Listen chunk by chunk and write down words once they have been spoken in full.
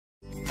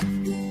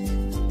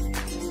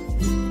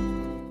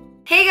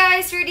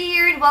guys, Ruthie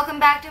here and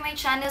welcome back to my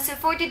channel. So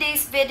for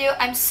today's video,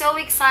 I'm so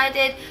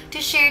excited to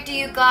share to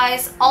you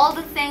guys all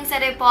the things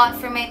that I bought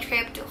for my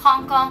trip to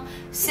Hong Kong.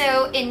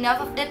 So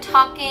enough of the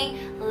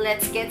talking,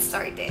 let's get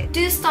started.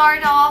 To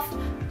start off,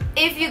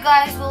 if you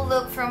guys will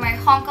look for my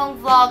Hong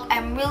Kong vlog,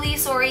 I'm really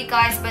sorry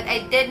guys, but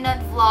I did not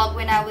vlog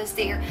when I was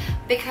there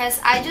because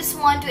I just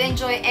want to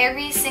enjoy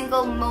every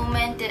single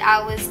moment that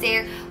I was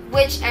there,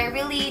 which I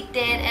really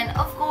did. And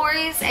of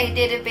course I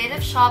did a bit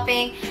of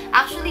shopping.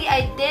 Actually,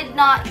 I did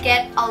not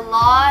get a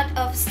lot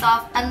of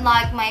stuff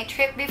unlike my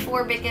trip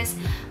before because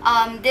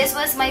this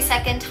was my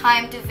second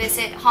time to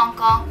visit Hong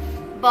Kong,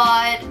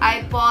 but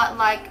I bought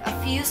like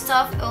a few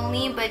stuff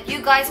only. But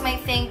you guys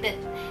might think that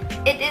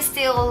it is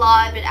still a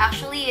lot, but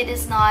actually it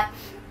is not.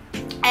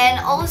 And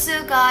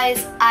also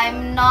guys,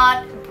 I'm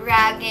not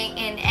bragging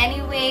in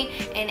any way,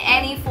 in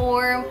any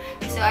form,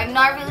 so I'm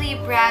not really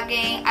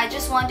bragging. I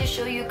just want to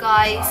show you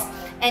guys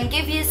and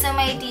give you some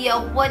idea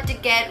what to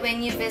get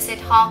when you visit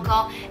Hong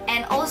Kong.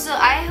 And also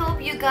I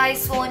hope you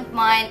guys won't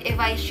mind if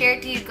I share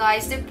to you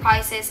guys the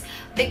prices,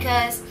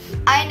 because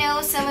I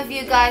know some of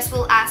you guys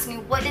will ask me,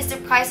 what is the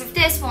price of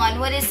this one,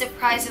 what is the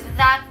price of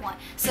that one?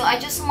 So I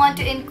just want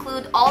to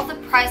include all the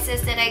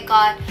prices that I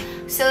got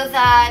so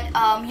that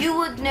you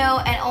would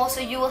know, and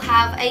also you will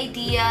have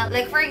idea.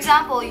 Like for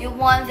example, you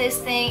want this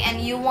thing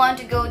and you want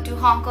to go to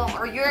Hong Kong,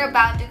 or you're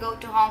about to go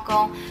to Hong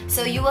Kong,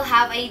 so you will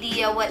have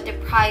idea what the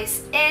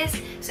price is.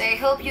 So I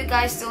hope you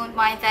guys don't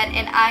mind that,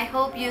 and I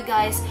hope you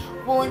guys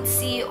won't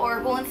see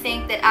or won't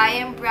think that I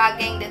am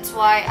bragging. That's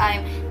why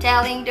I'm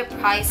telling the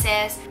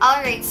prices.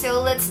 Alright,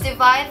 so let's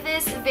divide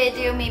this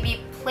video maybe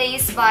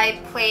place by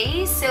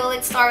place. So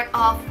let's start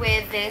off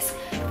with this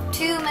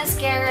two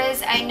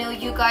mascaras. I know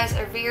you guys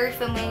are very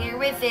familiar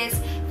with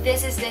this.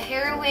 This is the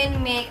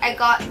Heroine Make. I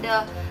got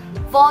the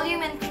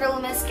Volume and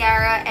Curl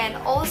Mascara, and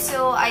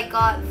also I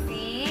got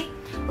the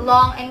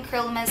Long and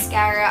Curl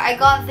Mascara. I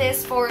got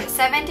this for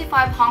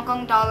 75 Hong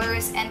Kong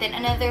dollars, and then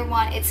another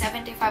one, it's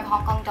 75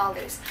 Hong Kong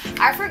dollars.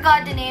 I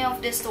forgot the name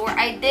of the store.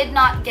 I did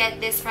not get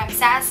this from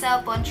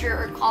Sasa,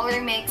 Bonjour, or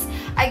Color Mix.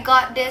 I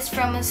got this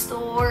from a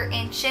store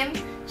in Tsim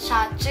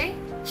Sha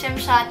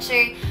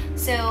Tsui.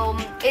 So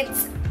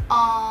it's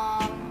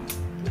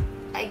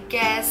I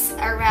guess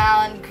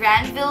around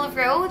Granville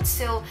Road.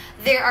 So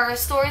there are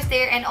stores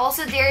there, and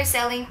also they're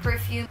selling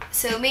perfume.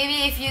 So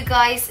maybe if you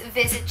guys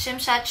visit Tsim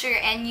Sha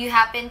Tsui and you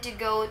happen to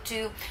go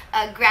to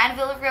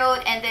Granville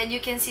Road, and then you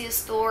can see a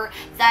store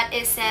that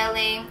is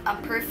selling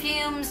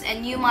perfumes,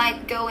 and you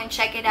might go and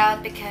check it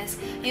out because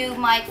you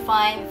might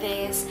find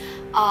this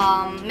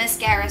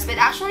mascaras. But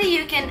actually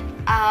you can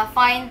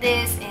find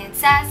this in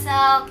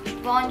Sasa,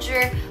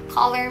 Bonjour,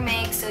 Color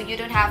Mix, so you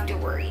don't have to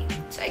worry.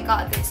 So I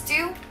got this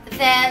too.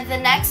 Then the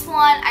next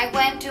one, I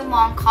went to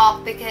Mong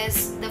Kok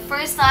because the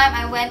first time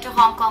I went to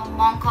Hong Kong,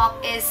 Mong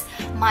Kok is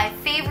my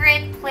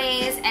favorite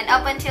place, and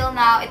up until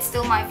now it's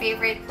still my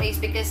favorite place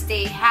because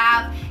they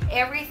have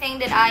everything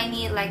that I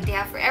need. Like they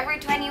have Forever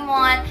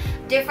 21,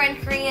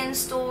 different Korean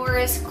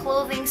stores,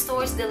 clothing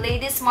stores, the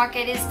latest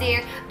market is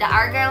there, the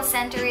Argyle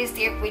Center is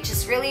there, which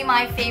is really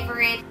my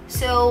favorite.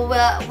 So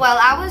while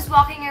I was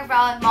walking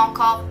around Mong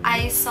Kok,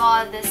 I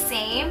saw the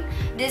same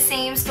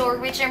store,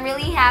 which I'm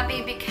really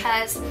happy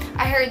because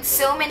I heard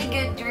so many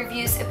good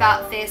reviews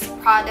about this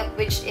product,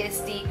 which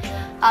is the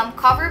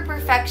Cover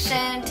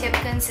Perfection Tip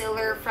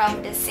Concealer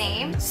from the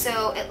same.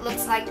 So it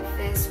looks like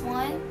this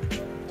one.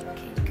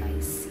 Can you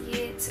guys see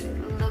it? So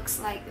it looks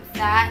like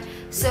that.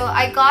 So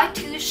I got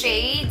two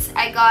shades.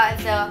 I got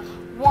the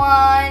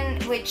one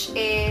which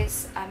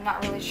is, I'm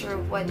not really sure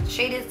what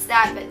shade is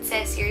that, but it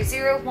says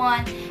here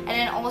 01, and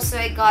then also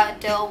I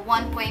got the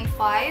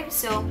 1.5.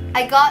 so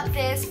I got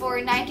this for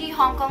 90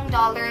 Hong Kong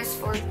dollars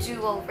for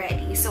two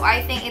already, so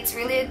I think it's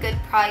really a good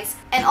price.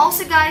 And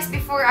also guys,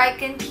 before I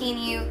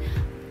continue,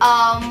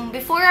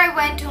 before I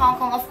went to Hong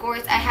Kong, of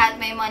course I had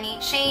my money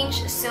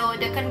changed, so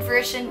the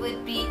conversion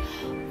would be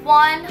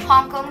 1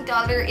 Hong Kong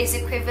dollar is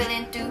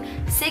equivalent to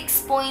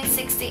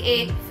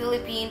 6.68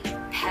 Philippine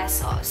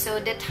pesos. So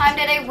the time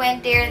that I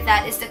went there,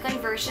 that is the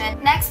conversion.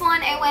 Next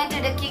one, I went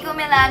to the Kiko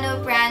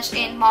Milano branch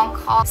in Mong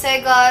Kok. So I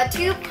got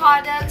two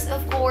products,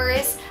 of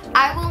course.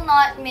 I will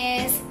not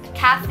miss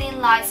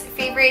Kathleen Light's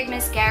favorite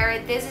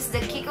mascara. This is the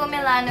Kiko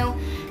Milano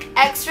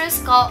Extra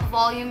Sculpt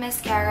Volume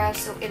Mascara.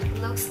 So it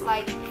looks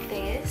like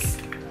this.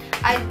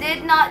 I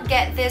did not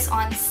get this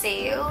on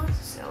sale,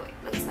 so it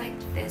looks like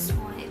this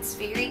one. It's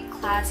very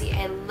classy.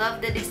 I love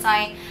the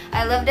design.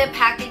 I love the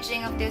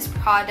packaging of this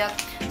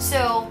product.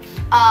 So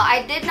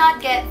I did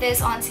not get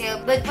this on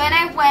sale, but when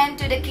I went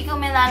to the Kiko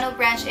Milano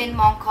branch in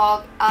Mong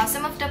Kok,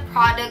 some of the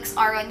products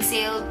are on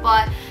sale,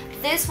 but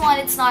this one,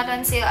 it's not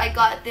on sale. I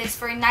got this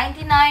for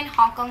 99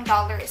 Hong Kong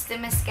dollars, the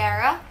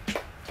mascara.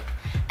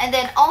 And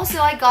then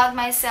also I got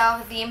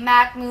myself the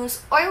Matte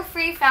Mousse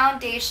Oil-Free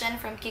Foundation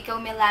from Kiko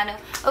Milano,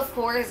 of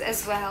course,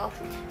 as well.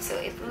 So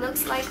it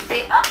looks like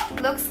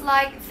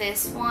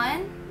this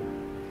one.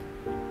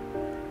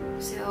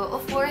 So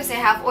of course I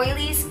have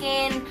oily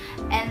skin,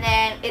 and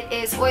then it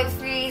is oil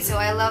free, so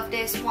I love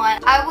this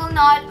one. I will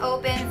not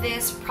open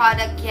this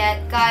product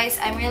yet, guys.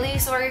 I'm really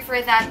sorry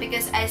for that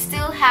because I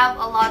still have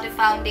a lot of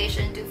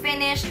foundation to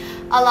finish,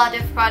 a lot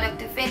of product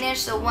to finish.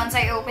 So once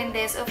I open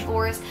this, of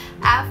course,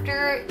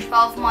 after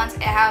 12 months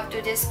I have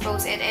to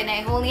dispose it, and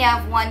I only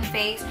have one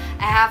face.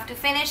 I have to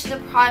finish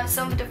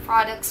some of the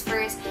products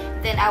first,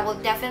 then I will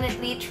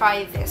definitely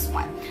try this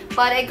one.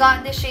 But I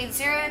got the shade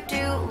 02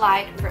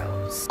 Light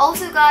Rose.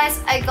 Also guys,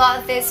 I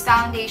got this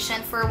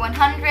foundation for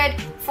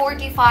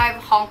 145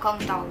 Hong Kong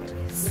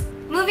dollars.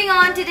 Moving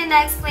on to the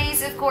next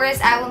place, of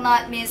course, I will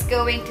not miss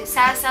going to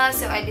Sasa,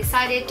 so I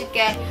decided to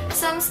get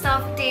some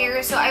stuff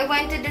there. So I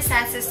went to the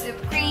Sasa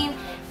Supreme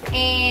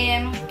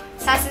in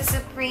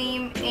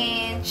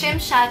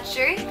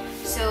Chimchacher.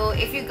 So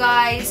if you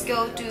guys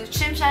go to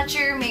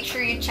Chimchacher, make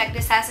sure you check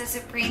the Sasa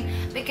Supreme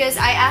because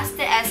I asked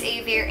the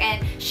SA there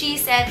and she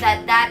said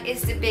that that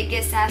is the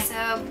biggest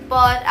Sasa.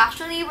 But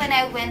actually when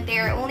I went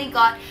there, I only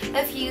got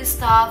a few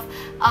stuff.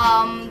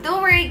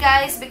 Don't worry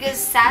guys, because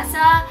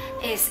Sasa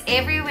is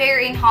everywhere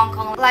in Hong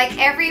Kong. Like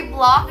every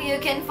block you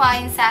can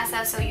find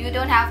Sasa, so you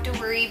don't have to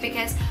worry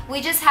because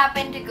we just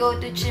happened to go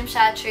to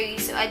Chimchacher,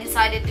 so I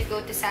decided to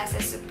go to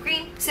Sasa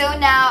Supreme. So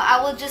now I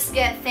will just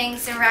get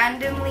things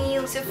randomly.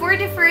 So for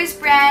the first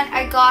brand,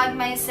 I got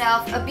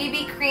myself a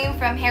BB cream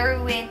from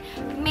Heroin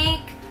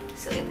Make.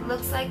 So it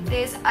looks like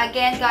this.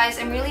 Again guys,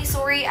 I'm really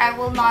sorry I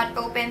will not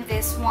open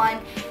this one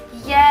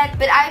yet,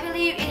 but I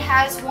believe it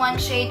has one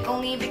shade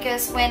only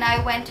because when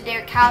I went to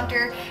their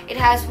counter it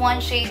has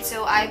one shade,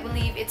 so I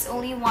believe it's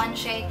only one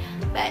shade.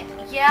 But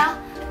yeah,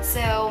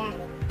 so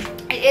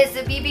it is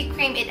the BB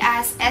cream. It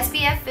has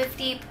SPF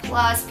 50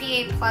 plus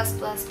PA+++,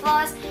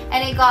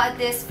 and I got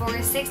this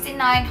for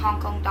 69 Hong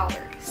Kong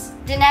dollars.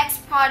 The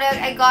next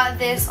product, I got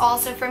this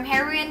also from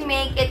Heroin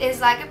Make. It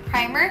is like a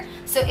primer,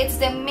 so it's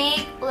the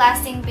Make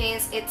Lasting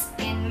Base. It's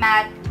in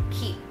matte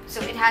keep,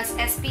 so it has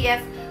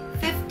SPF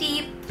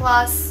 50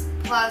 plus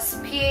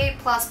PA+++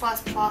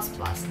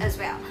 as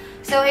well.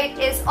 So it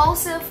is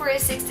also for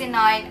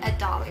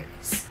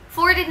 $69.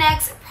 For the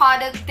next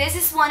product, this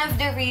is one of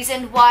the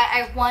reasons why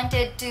I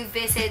wanted to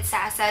visit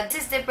Sasa.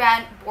 This is the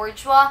brand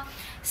Bourjois.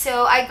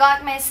 So I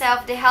got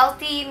myself the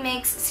Healthy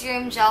Mix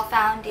Serum Gel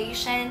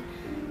Foundation.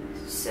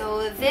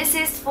 So this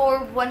is for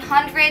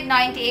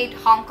 198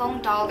 Hong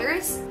Kong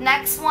dollars.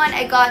 Next one,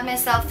 I got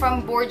myself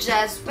from Bourjois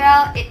as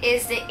well. It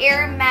is the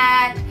Air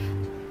Matte.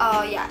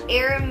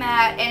 Air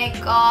Matte, and I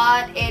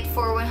got it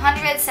for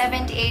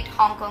 178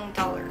 Hong Kong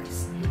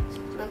dollars. So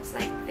it looks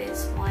like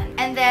this one.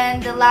 And then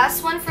the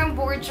last one from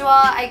Bourjois,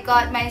 I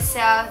got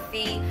myself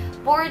the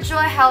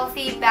Bourjois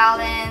Healthy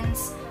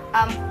Balance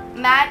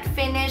Matte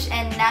Finish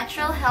and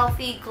Natural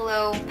Healthy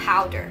Glow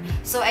Powder.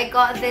 So I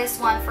got this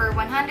one for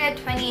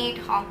 128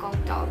 Hong Kong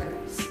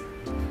dollars.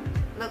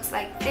 Looks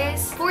like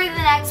this. For the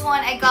next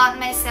one, I got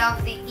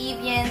myself the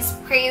Evian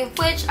spray,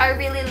 which I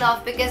really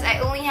love because I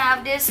only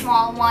have this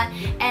small one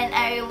and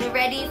I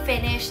already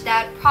finished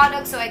that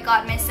product, so I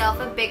got myself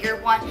a bigger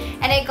one,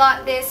 and I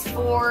got this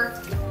for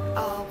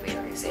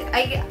where is it?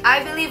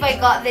 I believe I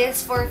got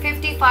this for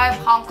 55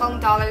 Hong Kong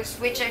dollars,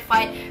 which I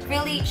find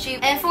really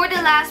cheap. And for the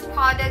last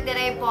product that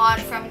I bought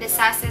from the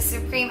Sasa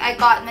Supreme, I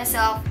got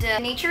myself the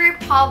Nature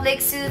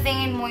Republic Soothing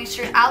and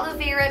Moisture Aloe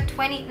Vera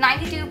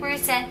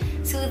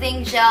 92%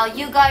 Soothing Gel.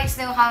 You guys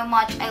know how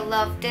much I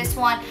love this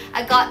one.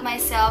 I got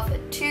myself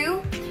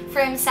two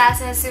from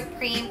Sasa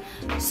Supreme.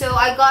 So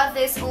I got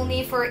this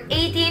only for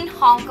 18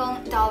 Hong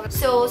Kong dollars.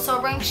 So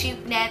sobrang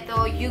cheap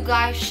neto. You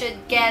guys should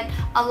get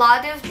a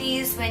lot of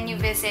these when you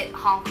visit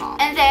Hong Kong.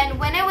 And then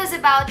when I was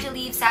about to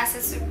leave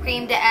Sasa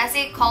Supreme, the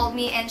SA called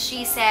me and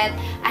she said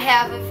I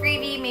have a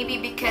freebie, maybe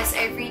because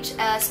I reached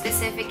a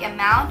specific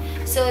amount.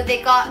 So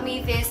they got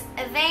me this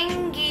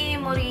Dengi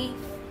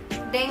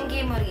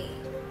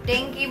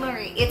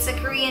Mori. It's a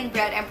Korean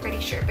brand, I'm pretty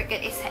sure,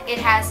 because it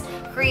has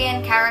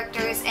Korean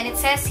characters, and it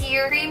says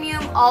here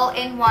premium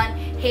all-in-one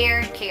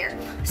hair care.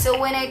 So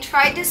when I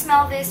tried to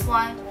smell this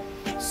one,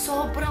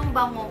 sobrang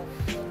bango.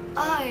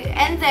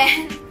 And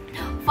then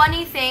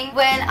funny thing,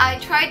 when I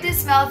tried to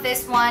smell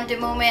this one the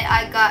moment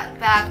I got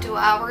back to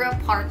our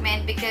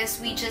apartment, because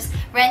we just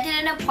rented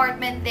an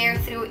apartment there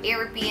through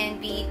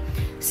Airbnb.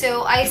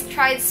 So I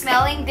tried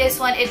smelling this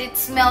one and it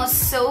smells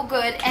so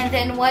good. And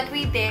then what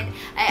we did,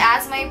 I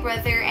asked my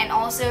brother and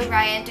also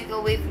Ryan to go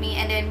with me,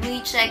 and then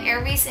we checked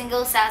every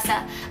single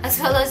Sasa as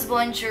well as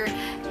Bonjour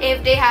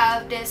if they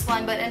have this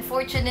one. But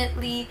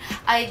unfortunately,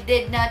 I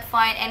did not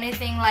find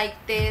anything like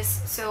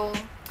this. So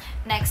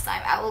next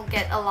time I will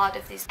get a lot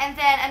of these. And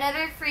then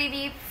another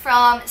freebie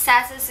from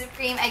Sasa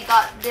Supreme, I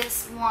got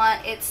this one.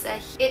 It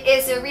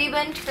is a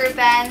ribbon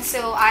turban,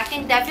 so I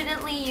can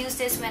definitely use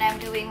this when I'm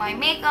doing my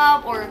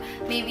makeup or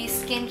maybe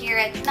skincare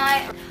at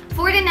night.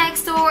 For the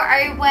next store,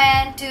 I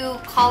went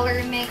to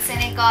Color Mix and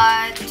I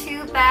got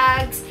two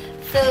bags.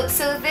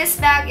 So this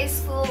bag is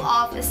full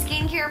of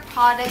skincare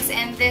products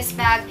and this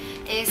bag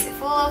is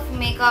full of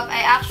makeup.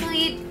 I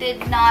actually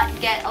did not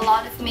get a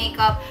lot of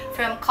makeup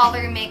from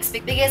Color Mix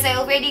because I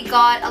already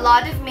got a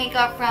lot of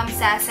makeup from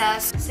Sasa.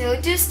 So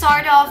to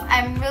start off,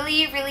 I'm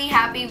really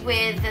happy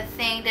with the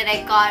thing that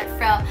I got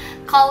from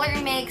Color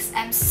Mix.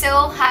 I'm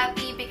so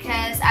happy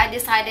because I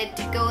decided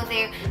to go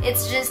there.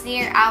 It's just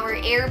near our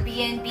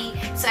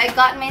Airbnb. So I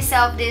got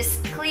myself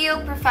this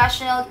Clio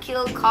Professional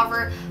Kill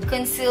Cover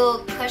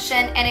Conceal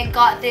Cushion, and I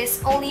got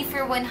this only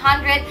for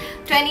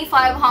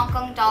 125 Hong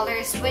Kong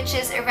dollars, which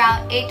is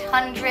around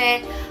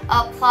 800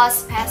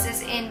 plus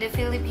pesos in the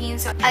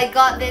Philippines. So I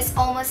got this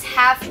almost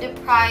half the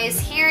price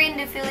here in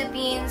the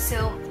Philippines.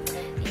 So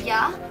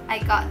yeah, I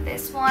got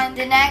this one.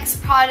 The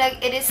next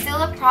product, it is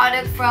still a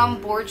product from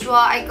Bourjois.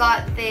 I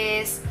got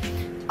this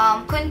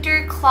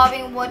contour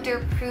clubbing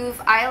waterproof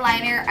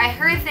eyeliner. I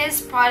heard this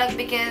product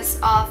because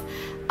of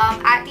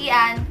Ate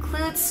Ann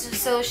Klutz,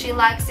 so she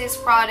likes this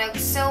product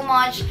so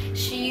much.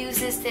 She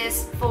uses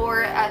this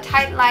for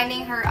tight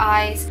lining her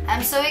eyes.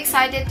 I'm so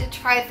excited to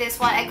try this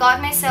one. I got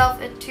myself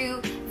a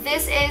two.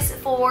 This is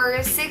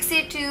for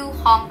 62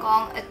 Hong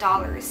Kong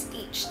dollars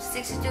each.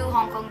 62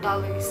 Hong Kong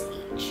dollars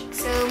each.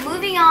 So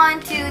moving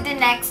on to the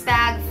next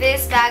bag.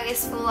 This bag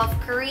is full of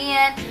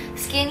Korean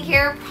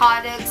skincare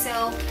products.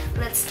 So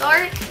let's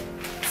start.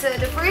 So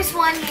the first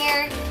one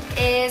here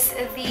is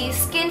the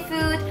Skin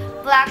Food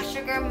Black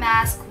Sugar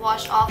Mask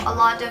Wash Off. A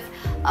lot of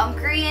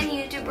Korean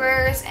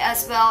YouTubers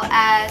as well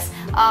as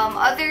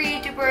other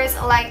YouTubers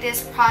like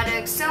this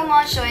product so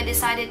much, so I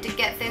decided to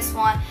get this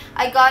one.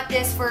 I got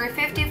this for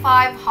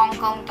 55 Hong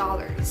Kong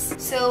dollars.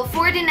 So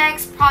for the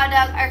next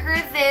product, I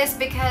heard this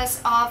because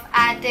of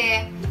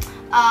Ate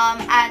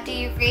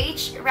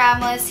Rach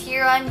Ramos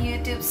here on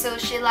YouTube, so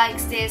she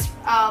likes this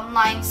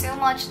line so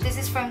much. This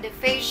is from the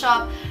Face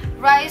Shop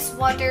Rice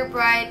Water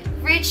Bright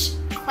Rich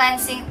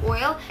Cleansing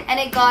Oil, and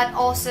I got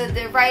also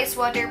the Rice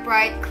Water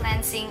Bright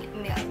Cleansing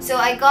Milk. So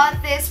I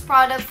got this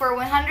product for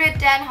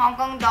 110 Hong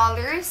Kong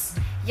dollars.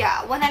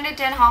 Yeah,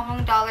 110 Hong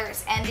Kong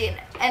dollars, and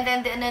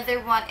then the another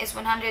one is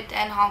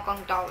 110 Hong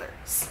Kong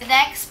dollars. The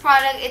next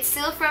product, it's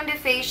still from the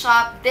Face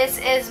Shop. This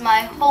is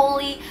my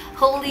holy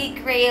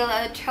grail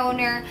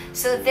toner.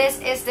 So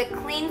this is the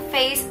Clean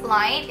Face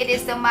line. It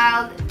is the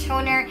mild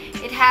toner.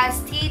 It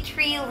has tea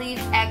tree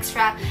leaf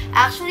extract.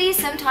 Actually,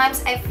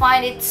 sometimes I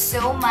find it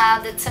so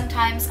mild that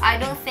sometimes I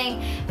don't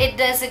think it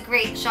does a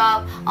great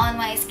job on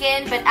my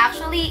skin, but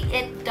actually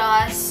it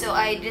does. So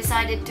I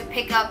decided to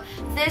pick up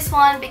this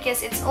one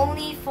because it's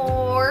only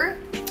for,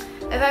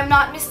 if I'm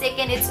not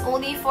mistaken, it's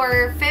only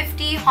for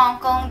 50 Hong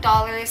Kong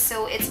dollars,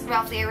 so it's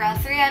roughly around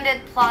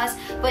 300 plus,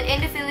 but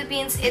in the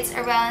Philippines it's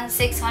around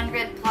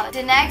 600 plus.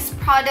 The next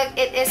product,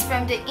 it is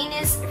from the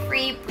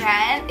Innisfree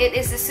brand. It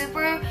is the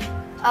Super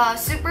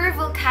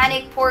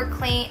Volcanic Pore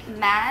Clay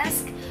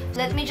Mask.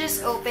 Let me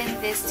just open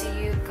this to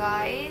you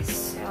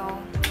guys.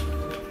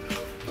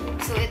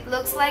 So it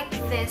looks like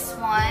this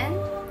one.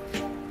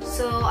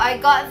 So I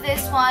got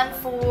this one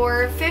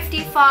for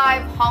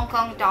 55 Hong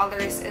Kong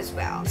dollars as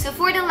well. So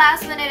for the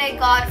last one that I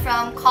got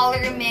from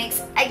Color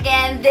Mix,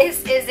 again,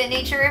 this is the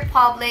Nature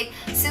Republic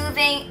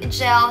Soothing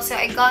Gel. So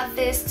I got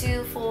this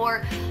too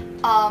for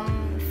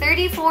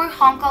 34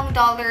 Hong Kong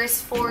dollars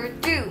for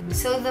two.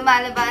 So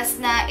lumalabas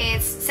na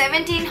it's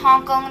 17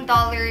 Hong Kong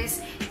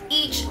dollars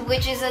each,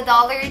 which is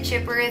 $1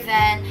 cheaper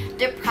than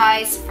the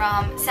price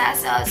from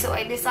Sasa. So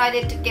I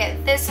decided to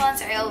get this one,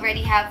 so I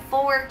already have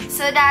 4.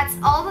 So that's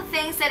all the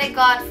things that I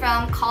got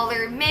from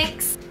Color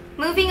Mix.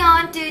 Moving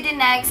on to the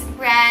next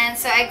brand,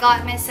 so I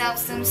got myself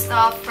some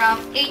stuff from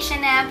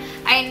H&M.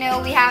 I know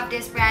we have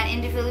this brand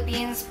in the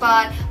Philippines,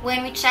 but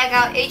when we check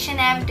out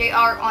H&M, they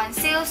are on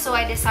sale, so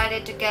I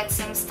decided to get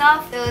some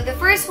stuff. So the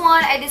first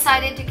one, I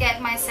decided to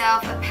get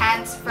myself a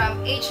pants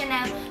from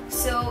H&M.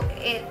 So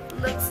it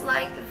looks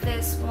like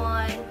this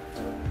one.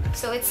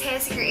 So it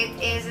says here it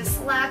is a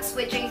slacks,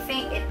 which I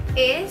think it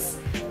is.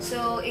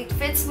 So it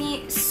fits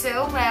me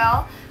so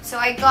well. So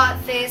I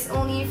got this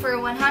only for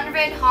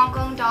 100 Hong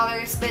Kong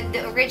dollars, but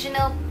the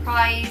original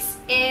price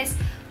is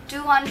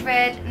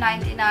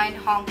 299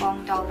 Hong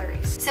Kong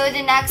dollars. So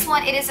the next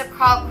one, it is a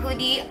crop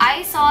hoodie.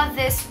 I saw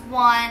this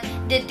one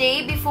the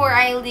day before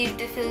I leave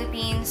the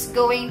Philippines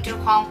going to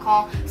Hong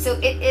Kong. So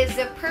it is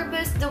the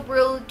Purpose the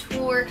World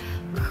Tour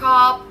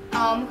crop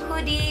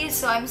hoodie.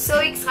 So I'm so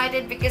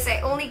excited because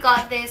I only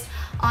got this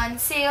on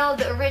sale.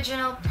 The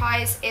original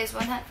price is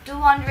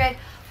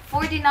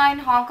 249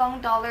 Hong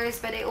Kong dollars,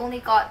 but I only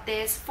got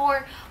this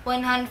for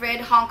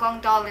 100 Hong Kong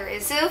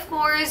dollars. So of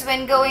course,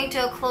 when going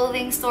to a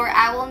clothing store,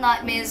 I will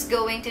not miss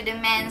going to the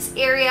men's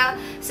area.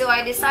 So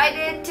I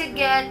decided to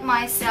get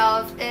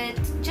myself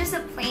just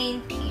a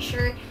plain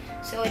t-shirt.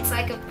 So it's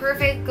like a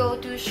perfect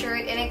go-to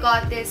shirt, and I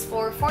got this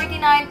for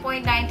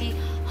 49.90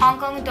 Hong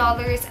Kong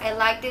dollars. I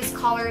like this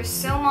color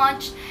so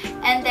much.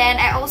 And then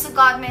I also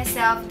got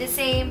myself the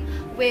same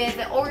with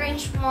the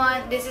orange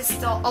one. This is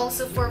still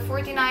also for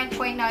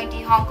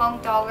 49.90 Hong Kong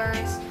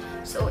dollars.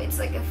 So it's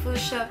like a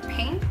fuchsia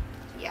pink.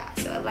 Yeah,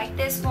 so I like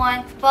this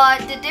one.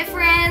 But the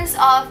difference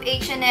of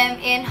H&M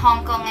in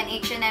Hong Kong and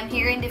H&M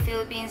here in the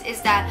Philippines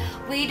is that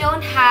we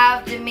don't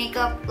have the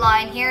makeup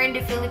line here in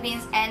the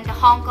Philippines and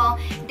Hong Kong.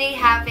 they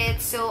have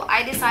it, so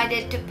I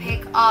decided to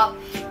pick up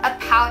a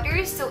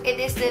powder. So it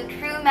is the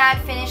True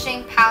Matte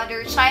Finishing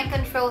Powder Shine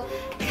Control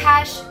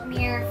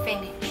Cashmere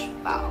Finish.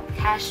 Wow,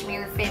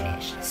 cashmere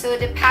finish. So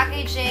the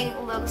packaging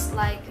looks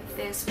like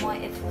this one.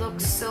 It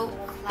looks so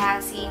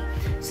classy.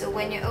 So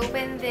when you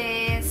open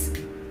this,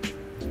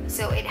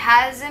 so it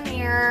has a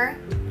mirror,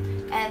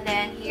 and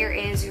then here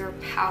is your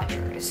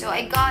powder. So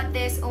I got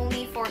this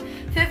only for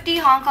 50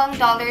 Hong Kong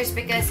dollars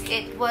because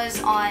it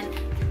was on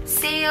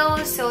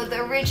sale. So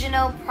the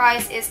original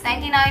price is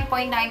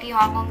 99.90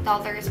 Hong Kong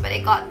dollars, but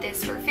I got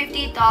this for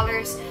 $50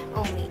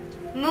 only.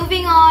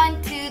 Moving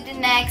on to the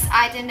next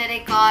item that I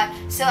got.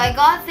 So I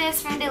got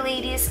this from the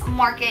ladies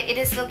market. It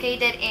is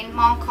located in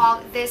Mong Kok.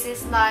 This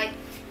is like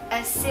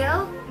a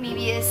silk,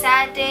 maybe a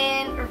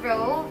satin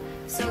robe.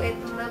 So it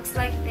looks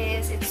like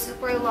this. It's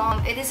super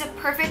long. It is a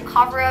perfect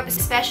cover-up,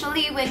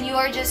 especially when you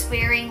are just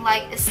wearing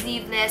like a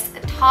sleeveless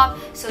top.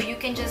 So you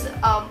can just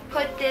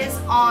put this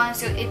on,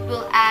 so it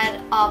will add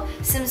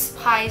some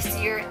spice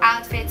to your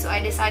outfit. So I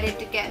decided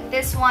to get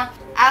this one.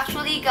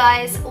 Actually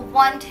guys,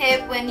 one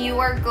tip when you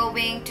are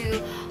going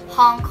to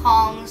Hong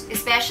Kong,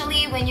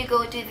 especially when you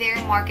go to their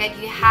market,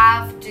 you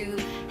have to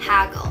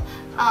haggle.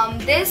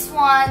 This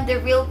one, the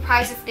real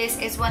price of this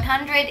is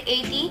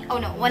 190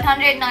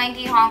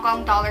 Hong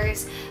Kong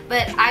dollars,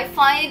 but I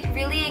find it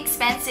really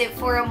expensive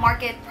for a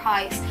market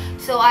price.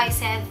 So I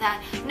said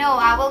that no,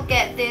 I will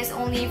get this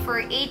only for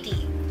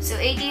 80. So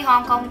 80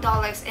 Hong Kong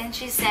dollars, and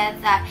she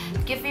said that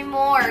give me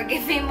more,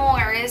 give me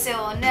more.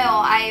 So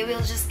no, I will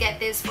just get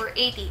this for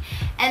 80.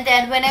 And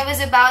then when I was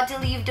about to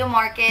leave the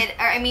market,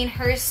 or I mean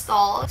her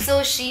stall,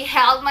 so she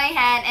held my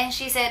hand and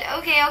she said,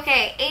 okay,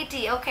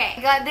 80, okay.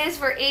 I got this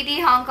for 80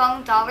 Hong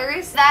Kong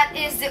dollars. That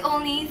is the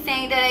only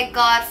thing that I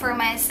got for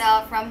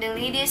myself from the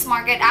ladies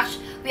market.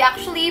 Actually, we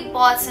actually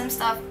bought some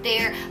stuff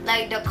there,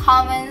 like the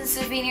common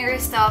souvenir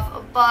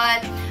stuff,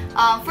 but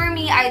for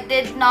me, I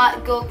did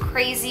not go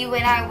crazy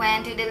when I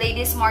went to the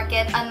ladies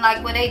market,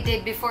 unlike what I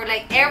did before,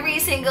 like every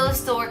single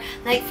store,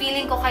 like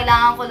feeling ko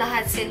kailangan ko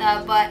lahat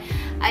sila, but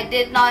I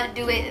did not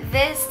do it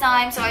this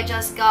time, so I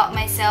just got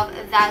myself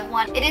that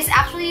one. It is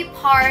actually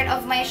part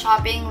of my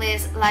shopping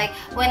list. Like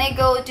when I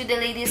go to the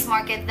ladies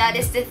market, that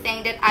is the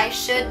thing that I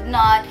should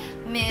not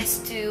miss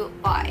to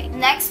buy.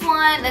 Next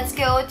one, let's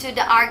go to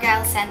the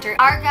Argyle Center.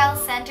 Argyle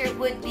Center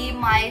would be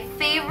my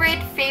favorite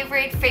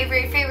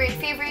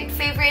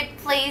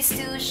place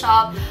to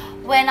shop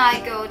when I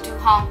go to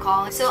Hong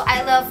Kong. So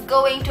I love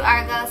going to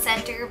Argyle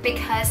Center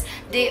because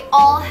they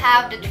all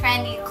have the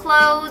trendy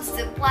clothes,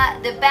 the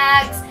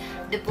bags,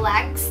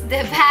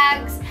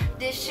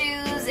 the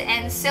shoes,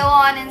 and so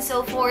on and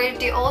so forth.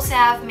 They also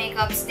have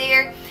makeups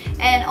there,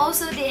 and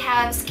also they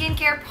have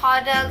skincare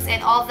products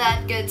and all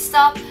that good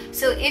stuff.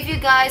 So if you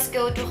guys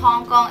go to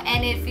Hong Kong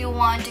and if you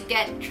want to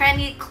get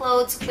trendy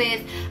clothes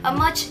with a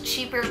much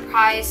cheaper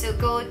price, so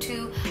go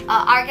to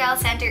Argyle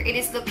Center. It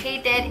is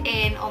located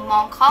in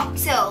Mong Kok.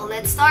 So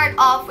let's start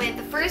off with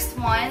the first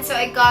one. So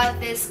I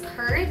got this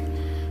skirt.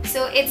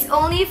 So it's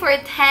only for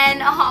 10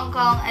 Hong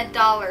Kong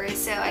dollars.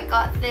 So I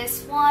got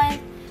this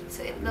one.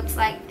 So it looks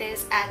like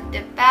this at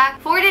the back.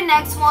 For the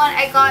next one,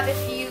 I got a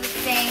few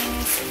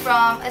things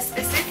from a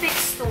specific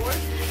store.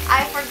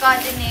 I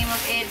forgot the name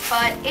of it,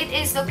 but it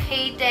is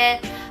located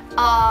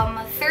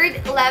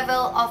third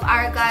level of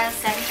Argyle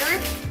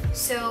Center.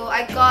 So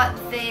I got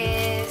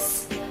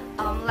this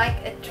like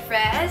a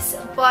dress,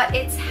 but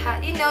it's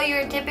you know,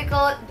 your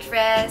typical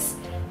dress,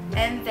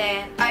 and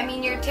then I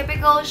mean your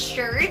typical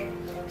shirt.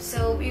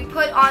 So you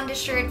put on the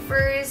shirt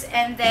first,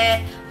 and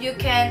then you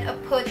can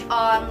put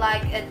on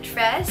like a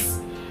dress.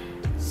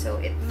 So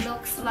it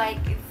looks like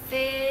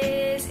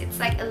this. It's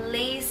like a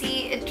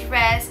lacy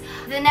dress.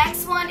 The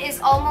next one is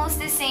almost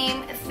the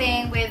same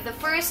thing with the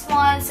first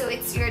one. So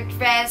it's your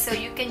dress, so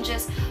you can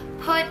just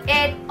put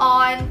it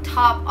on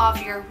top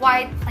of your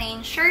white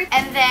plain shirt.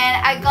 And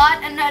then I got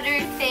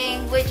another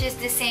thing which is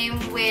the same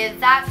with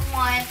that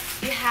one.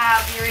 You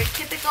have your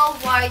typical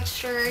white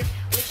shirt,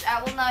 which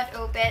I will not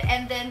open,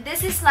 and then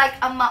this is like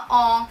a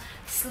maong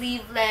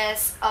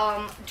sleeveless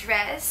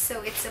dress.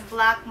 So it's a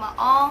black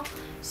maong.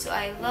 So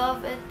I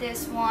love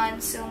this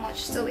one so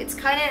much. So it's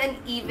kind of an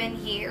even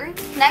here.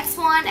 Next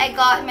one, I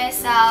got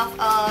myself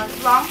a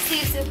long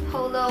sleeves of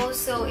polo.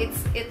 So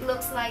it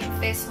looks like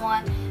this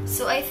one.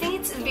 So I think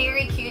it's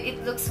very cute.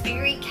 It looks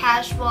very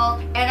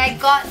casual, and I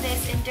got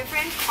this in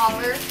different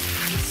colors.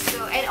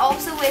 So and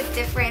also with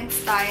different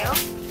style.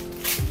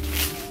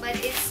 But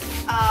it's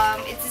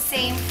the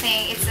same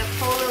thing. It's a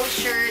polo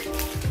shirt,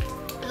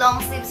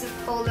 long sleeves of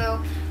polo.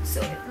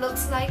 So it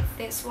looks like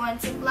this one.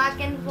 It's black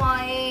and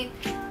white.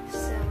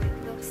 So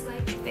it looks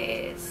like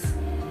this.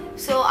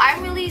 So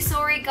I'm really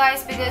sorry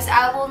guys, because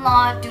I will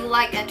not do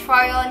like a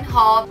try on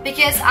haul,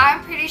 because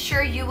I'm pretty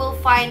sure you will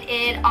find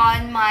it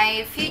on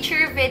my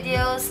future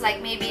videos, like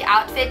maybe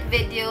outfit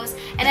videos,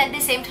 and at the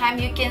same time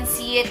you can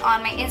see it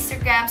on my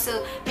Instagram.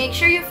 So make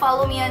sure you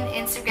follow me on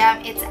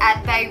Instagram. It's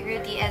at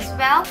byruthie as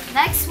well.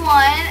 Next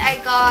one, I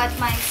got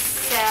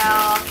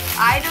myself,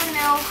 I don't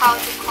know how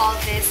to call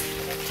this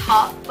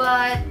top,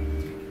 but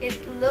it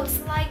looks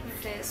like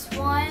this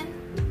one.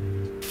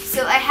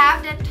 So I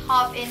have the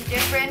top in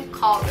different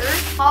color.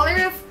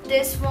 Color of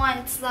this one,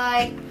 it's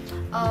like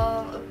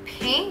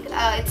pink.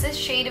 It's a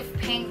shade of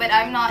pink, but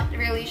I'm not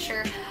really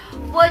sure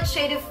what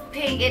shade of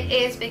pink it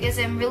is because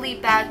I'm really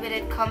bad when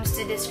it comes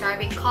to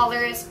describing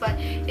colors, but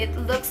it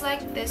looks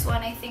like this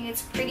one. I think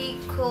it's pretty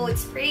cool,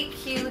 it's pretty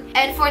cute.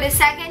 And for the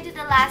second to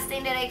the last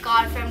thing that I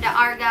got from the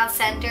Argyle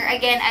Center,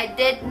 again, I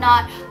did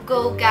not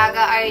go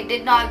gaga, I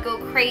did not go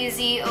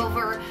crazy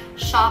over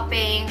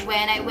shopping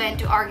when I went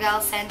to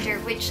Argyle Center,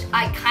 which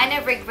I kind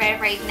of regret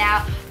right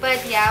now.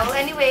 But yeah, well,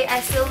 anyway, I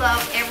still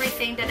love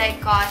everything that I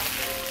got.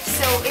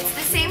 So it's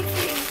the same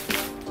thing.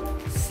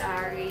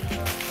 Sorry.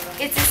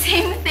 It's the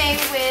same thing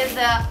with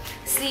the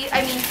sleeve,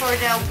 for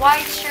the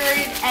white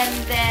shirt, and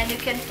then you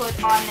can put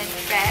on a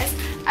dress.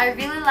 I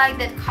really like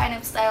that kind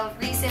of style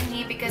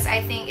recently because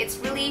I think it's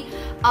really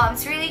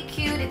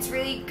cute, it's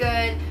really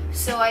good.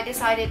 So I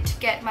decided to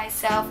get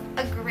myself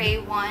a gray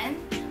one.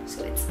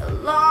 So it's a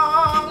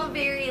long,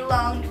 very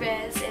long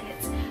dress, and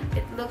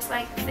it looks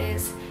like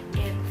this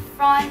in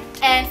front.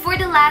 And for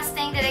the last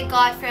thing that I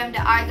got from the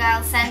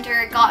Argyle Center,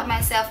 I got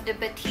myself the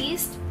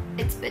Batiste.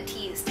 It's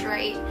Batiste,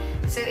 right?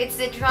 So it's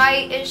the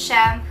dry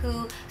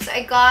shampoo. So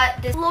I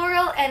got this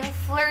floral and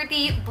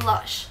flirty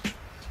blush.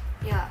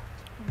 Yeah,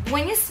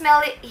 when you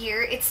smell it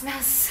here, it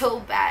smells so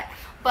bad,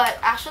 but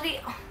actually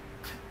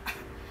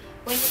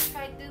when you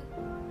try to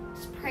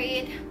spray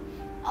it,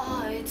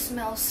 oh, it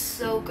smells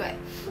so good.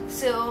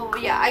 So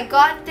yeah, I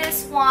got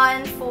this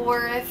one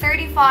for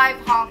 35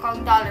 Hong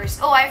Kong dollars.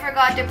 Oh, I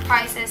forgot the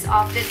prices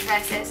of the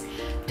dresses.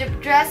 The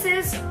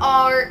dresses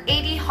are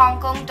 80 Hong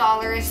Kong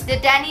dollars. The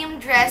denim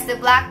dress, the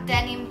black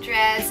denim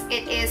dress,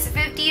 it is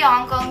 50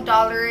 Hong Kong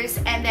dollars.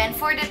 And then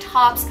for the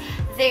tops,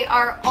 they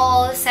are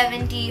all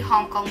 70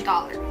 Hong Kong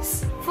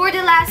dollars. For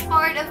the last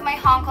part of my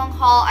Hong Kong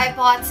haul, I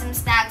bought some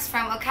snacks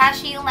from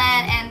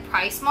Okashiland and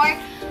PriceMart.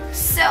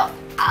 So,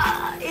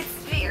 it's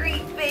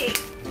very big.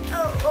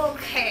 Oh,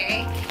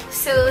 okay.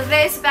 So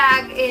this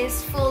bag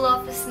is full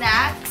of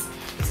snacks.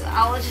 So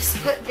I will just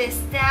put this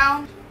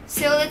down.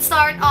 So let's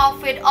start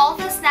off with all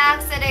the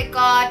snacks that I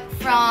got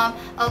from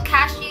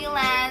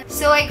Okashiland.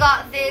 So I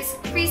got this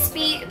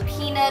crispy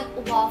peanut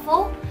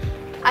waffle.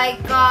 I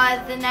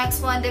got the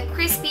next one, the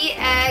crispy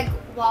egg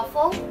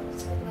waffle.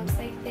 So it looks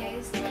like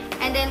this.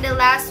 And then the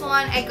last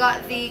one, I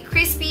got the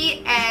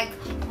crispy egg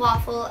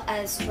waffle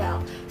as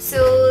well.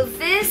 So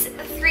these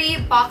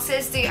 3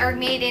 boxes, they are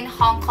made in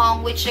Hong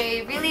Kong, which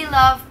I really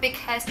love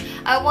because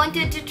I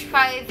wanted to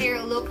try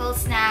their local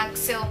snacks.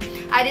 So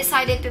I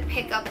decided to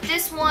pick up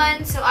this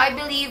one. So I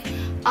believe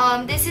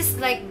this is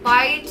like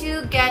buy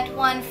 2 get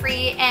 1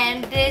 free,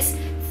 and this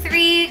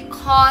 3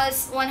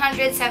 costs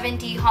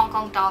 170 Hong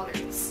Kong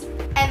dollars.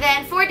 And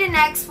then for the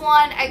next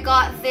one, I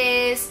got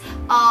this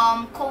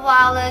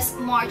Koala's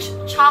March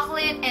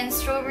chocolate and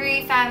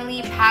strawberry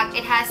family pack.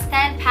 It has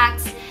 10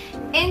 packs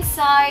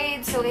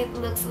inside, so it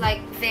looks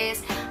like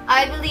this.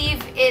 I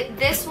believe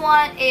this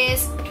one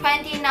is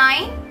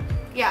 29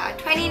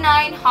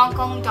 Hong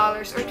Kong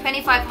dollars or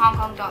 25 Hong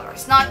Kong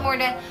dollars, not more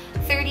than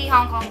 30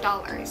 Hong Kong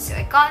dollars. So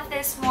I got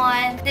this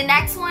one. The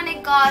next one, I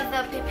got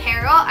the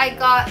Pepero. I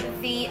got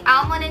the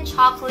almond and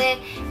chocolate,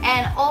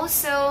 and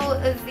also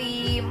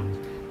the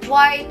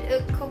white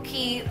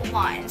cookie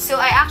one. So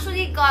I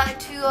actually got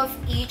 2 of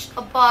each,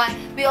 but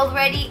we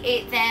already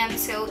ate them.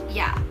 So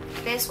yeah,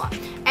 this one.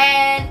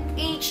 And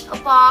each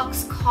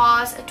box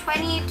costs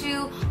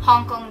 22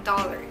 Hong Kong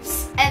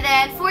dollars. And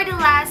then for the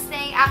last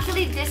thing,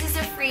 actually this is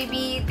a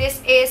freebie. This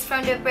is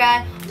from the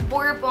brand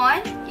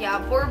Bourbon. Yeah,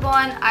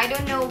 Bourbon. I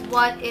don't know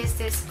what is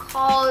this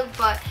called,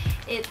 but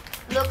it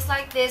looks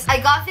like this. I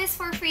got this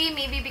for free,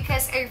 maybe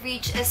because I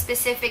reached a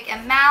specific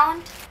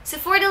amount. So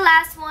for the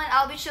last one,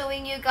 I'll be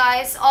showing you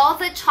guys all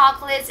the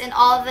chocolates and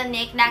all the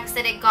knickknacks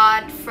that I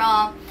got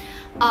from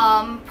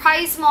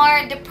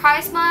PriceMart. The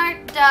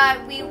PriceMart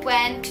that we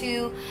went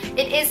to,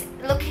 it is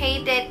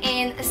located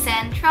in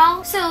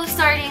Central. So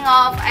starting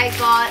off, I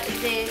got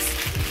this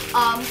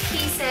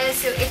pieces.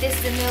 So it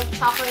is the milk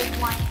chocolate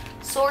one.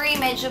 Sorry,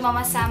 medyo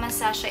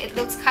mamasama-sa siya. It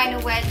looks kind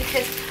of wet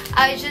because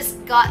I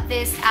just got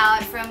this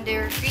out from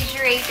the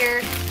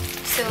refrigerator.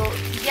 So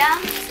yeah,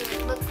 so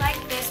it looks like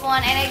this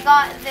one. And I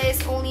got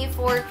this only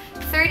for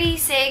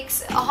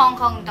 36 Hong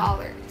Kong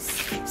dollars.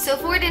 So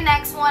for the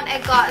next one, I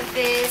got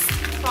this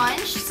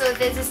crunch. So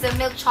this is the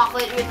milk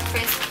chocolate with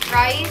crisp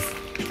rice.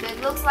 So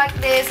it looks like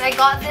this. I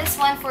got this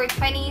one for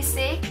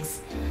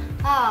 26.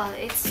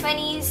 It's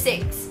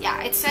 26.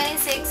 Yeah, it's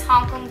 26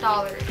 Hong Kong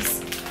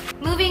dollars.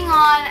 Moving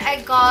on,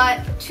 I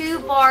got 2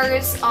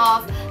 bars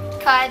of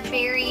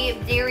Cadbury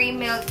Dairy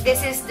Milk.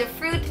 This is the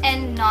fruit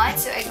and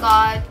nuts. So I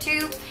got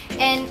 2,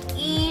 and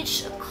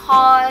each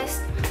cost,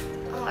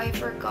 oh, I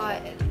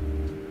forgot it,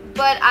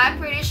 but I'm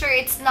pretty sure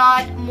it's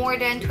not more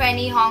than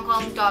 20 Hong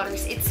Kong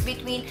dollars. It's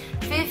between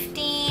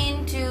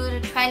 15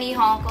 to 20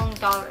 Hong Kong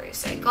dollars.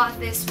 So I got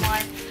this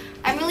one.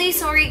 I'm really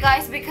sorry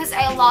guys because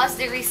I lost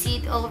the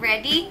receipt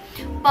already.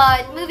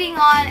 But moving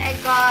on, I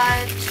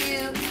got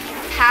 2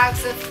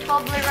 packs of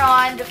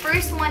Toblerone. The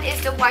first one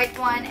is the white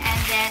one, and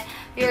then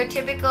your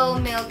typical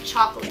milk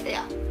chocolate,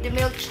 yeah, the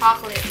milk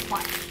chocolate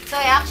one. So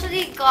I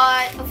actually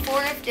got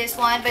 4 of this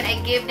one, but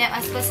I gave them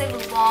a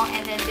specific long,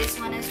 and then this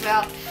one as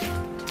well.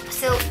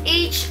 So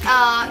each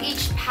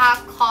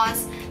pack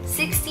costs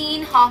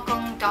 16 Hong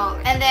Kong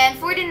dollars. And then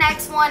for the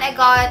next one, I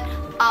got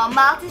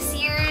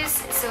Maltesers.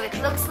 So it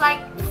looks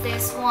like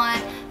this one.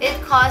 It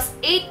costs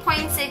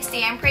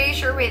 8.60. I'm pretty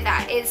sure with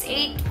that it's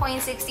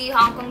 8.60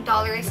 Hong Kong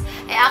dollars.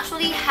 I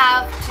actually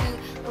have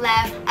 2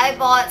 left. I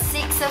bought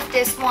 6 of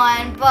this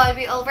one, but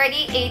we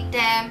already ate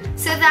them.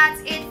 So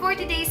that's it for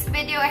today's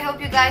video. I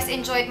hope you guys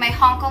enjoyed my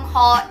Hong Kong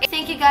haul.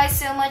 Thank you guys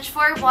so much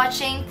for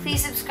watching.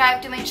 Please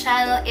subscribe to my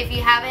channel if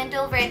you haven't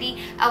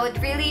already. I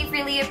would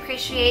really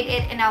appreciate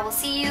it, and I will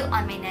see you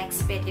on my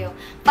next video.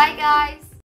 Bye guys!